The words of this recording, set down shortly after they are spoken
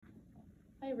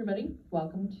Hi, everybody.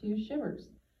 Welcome to Shivers.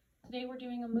 Today we're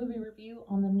doing a movie review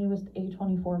on the newest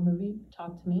A24 movie,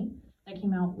 Talk to Me, that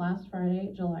came out last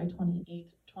Friday, July 28th,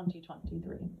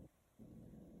 2023.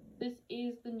 This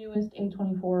is the newest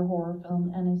A24 horror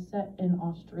film and is set in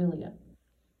Australia.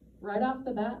 Right off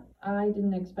the bat, I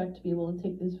didn't expect to be able to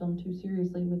take this film too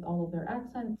seriously with all of their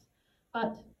accents,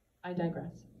 but I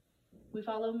digress. We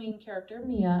follow main character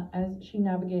Mia as she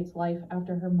navigates life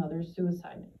after her mother's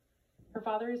suicide. Her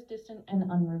father is distant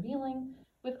and unrevealing,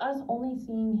 with us only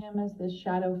seeing him as this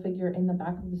shadow figure in the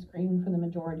back of the screen for the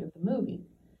majority of the movie.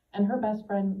 And her best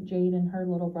friend Jade and her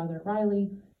little brother Riley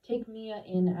take Mia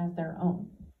in as their own.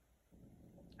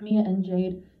 Mia and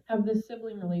Jade have this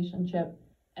sibling relationship,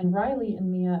 and Riley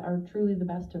and Mia are truly the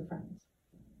best of friends.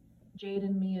 Jade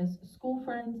and Mia's school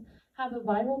friends have a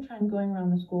viral trend going around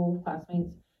the school of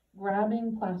classmates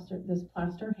grabbing this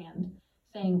plaster hand,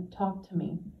 saying, "Talk to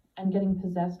me," and getting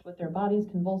possessed with their bodies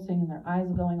convulsing and their eyes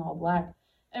going all black,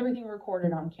 everything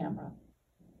recorded on camera.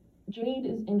 Jade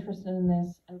is interested in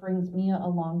this and brings Mia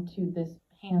along to this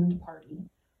hand party.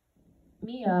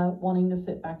 Mia, wanting to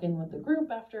fit back in with the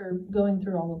group after going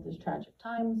through all of these tragic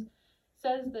times,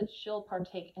 says that she'll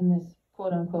partake in this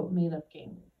quote-unquote made-up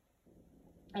game.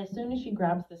 As soon as she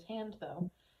grabs this hand, though,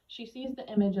 she sees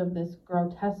the image of this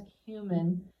grotesque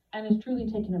human and is truly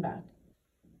taken aback.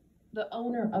 The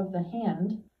owner of the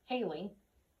hand, Haley,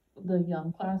 the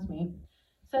young classmate,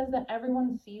 says that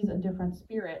everyone sees a different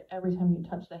spirit every time you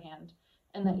touch the hand,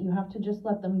 and that you have to just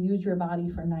let them use your body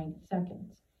for 90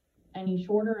 seconds. Any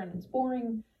shorter and it's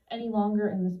boring, any longer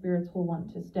and the spirits will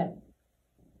want to stay.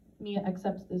 Mia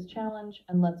accepts this challenge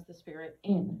and lets the spirit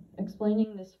in,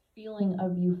 explaining this feeling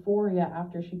of euphoria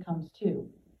after she comes to.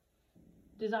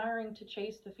 Desiring to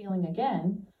chase the feeling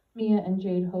again, Mia and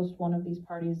Jade host one of these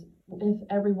parties with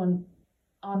everyone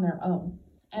on their own,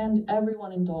 and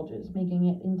everyone indulges, making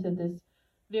it into this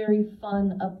very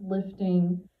fun,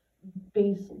 uplifting,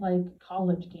 base-like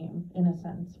college game, in a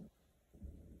sense.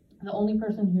 The only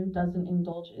person who doesn't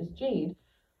indulge is Jade,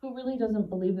 who really doesn't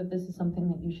believe that this is something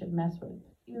that you should mess with,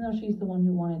 even though she's the one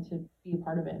who wanted to be a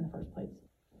part of it in the first place.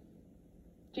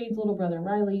 Jade's little brother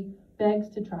Riley begs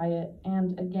to try it,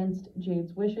 and against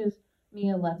Jade's wishes,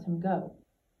 Mia lets him go.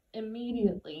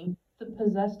 Immediately, the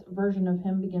possessed version of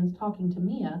him begins talking to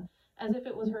Mia as if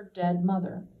it was her dead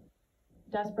mother.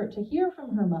 Desperate to hear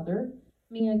from her mother,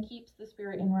 Mia keeps the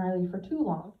spirit in Riley for too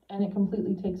long, and it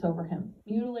completely takes over him,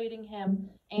 mutilating him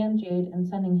and Jade and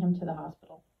sending him to the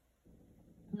hospital.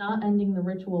 Not ending the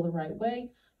ritual the right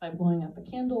way, by blowing up a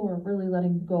candle or really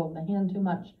letting go of the hand too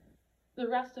much, the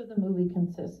rest of the movie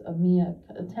consists of Mia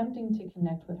attempting to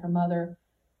connect with her mother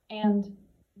and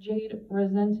Jade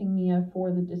resenting Mia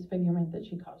for the disfigurement that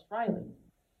she caused Riley.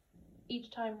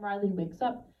 Each time Riley wakes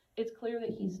up, it's clear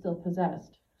that he's still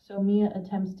possessed, so Mia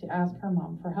attempts to ask her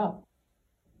mom for help.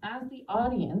 As the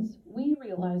audience, we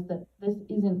realize that this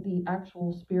isn't the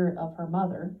actual spirit of her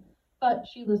mother, but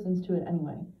she listens to it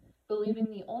anyway, believing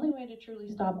the only way to truly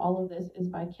stop all of this is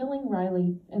by killing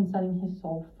Riley and setting his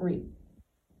soul free.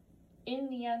 In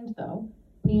the end, though,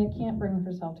 Mia can't bring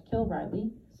herself to kill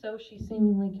Riley, so she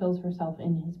seemingly kills herself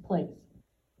in his place.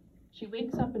 She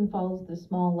wakes up and follows the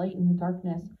small light in the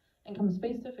darkness and comes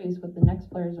face to face with the next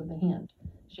players of the hand,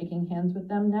 shaking hands with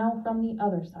them now from the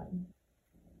other side.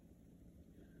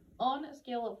 On a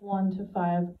scale of 1 to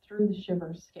 5 through the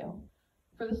Shivers scale,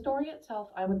 for the story itself,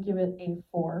 I would give it a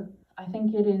 4. I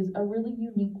think it is a really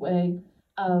unique way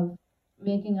of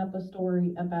making up a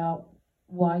story about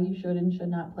why you should and should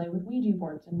not play with Ouija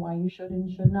boards and why you should and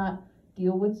should not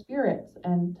deal with spirits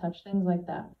and touch things like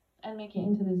that and make it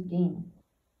into this game.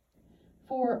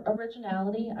 For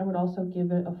originality, I would also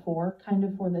give it a 4, kind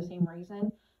of for the same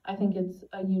reason. I think it's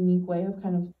a unique way of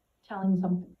kind of telling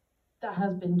something that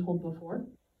has been told before.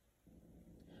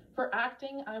 For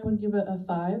acting, I would give it a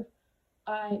 5.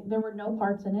 There were no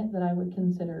parts in it that I would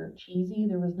consider cheesy.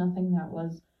 There was nothing that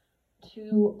was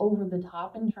too over the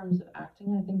top in terms of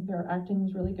acting. I think their acting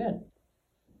was really good.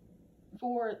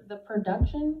 For the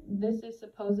production, this is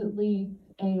supposedly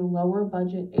a lower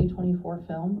budget A24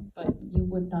 film, but you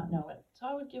would not know it. So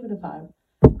I would give it a 5.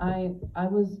 I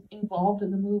was involved in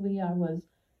the movie. I was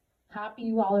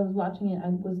happy while I was watching it. I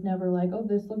was never like, oh,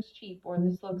 this looks cheap or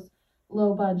this looks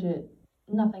low budget.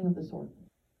 Nothing of the sort.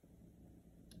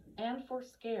 And for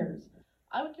scares,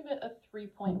 I would give it a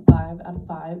 3.5 out of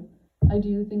 5. I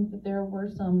do think that there were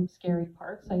some scary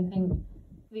parts. I think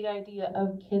the idea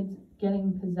of kids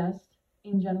getting possessed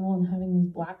in general and having these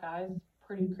black eyes is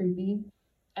pretty creepy.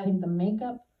 I think the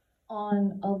makeup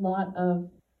on a lot of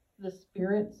the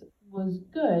spirits was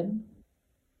good.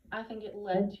 I think it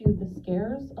led to the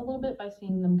scares a little bit by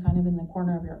seeing them kind of in the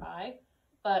corner of your eye,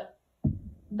 but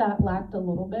that lacked a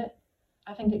little bit.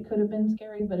 I think it could have been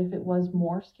scary, but if it was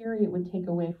more scary, it would take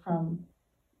away from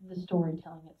the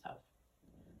storytelling itself.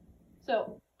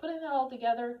 So, putting that all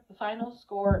together, the final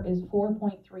score is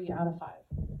 4.3 out of 5.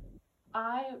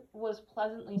 I was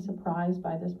pleasantly surprised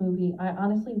by this movie. I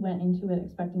honestly went into it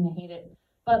expecting to hate it,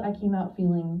 but I came out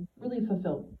feeling really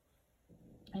fulfilled.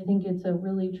 I think it's a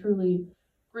really, truly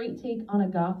great take on a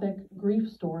gothic grief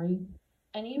story.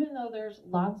 And even though there's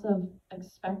lots of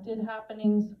expected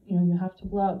happenings, you have to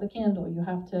blow out the candle, you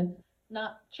have to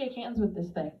not shake hands with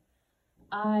this thing.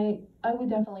 I would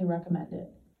definitely recommend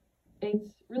it.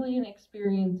 It's really an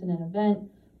experience and an event.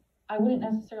 I wouldn't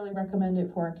necessarily recommend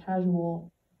it for a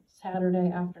casual Saturday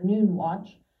afternoon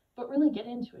watch, but really get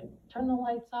into it. Turn the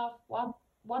lights off,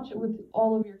 watch it with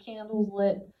all of your candles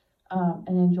lit, and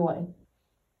enjoy.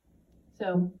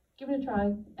 So give it a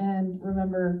try, and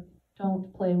remember,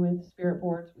 don't play with spirit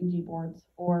boards, Ouija boards,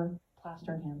 or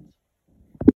plaster hands.